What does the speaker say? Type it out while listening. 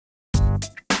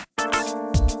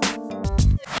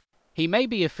He may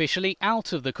be officially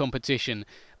out of the competition,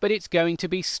 but it's going to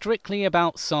be strictly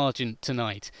about Sargent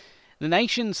tonight. The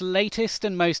nation's latest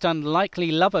and most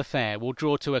unlikely love affair will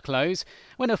draw to a close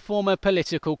when a former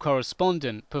political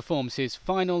correspondent performs his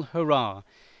final hurrah.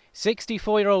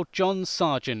 64-year-old John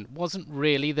Sargent wasn't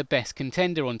really the best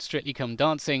contender on Strictly Come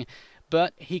Dancing,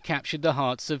 but he captured the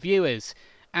hearts of viewers.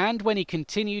 And when he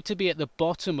continued to be at the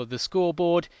bottom of the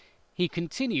scoreboard, he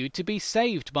continued to be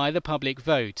saved by the public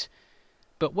vote.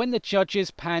 But when the judges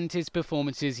panned his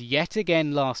performances yet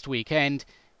again last weekend,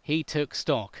 he took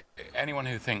stock. Anyone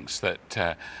who thinks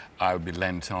that I would be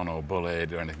lent on or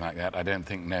bullied or anything like that, I don't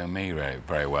think know me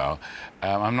very well.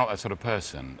 I'm not that sort of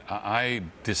person. I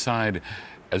decide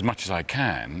as much as I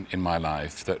can in my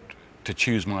life that to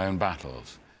choose my own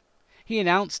battles. He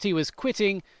announced he was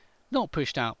quitting, not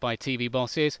pushed out by TV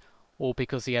bosses or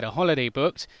because he had a holiday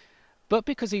booked, but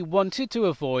because he wanted to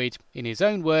avoid, in his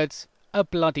own words, a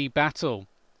bloody battle.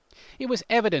 It was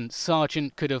evident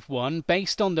Sargent could have won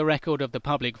based on the record of the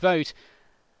public vote.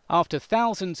 After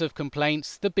thousands of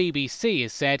complaints, the BBC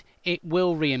has said it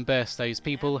will reimburse those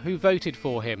people who voted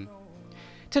for him.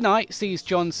 Tonight sees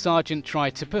John Sargent try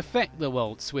to perfect the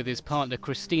waltz with his partner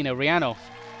Christina Rianoff.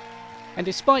 And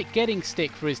despite getting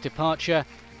stick for his departure,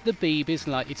 the Beeb is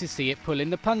likely to see it pull in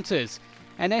the punters.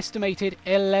 An estimated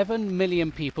 11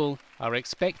 million people are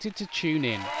expected to tune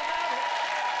in.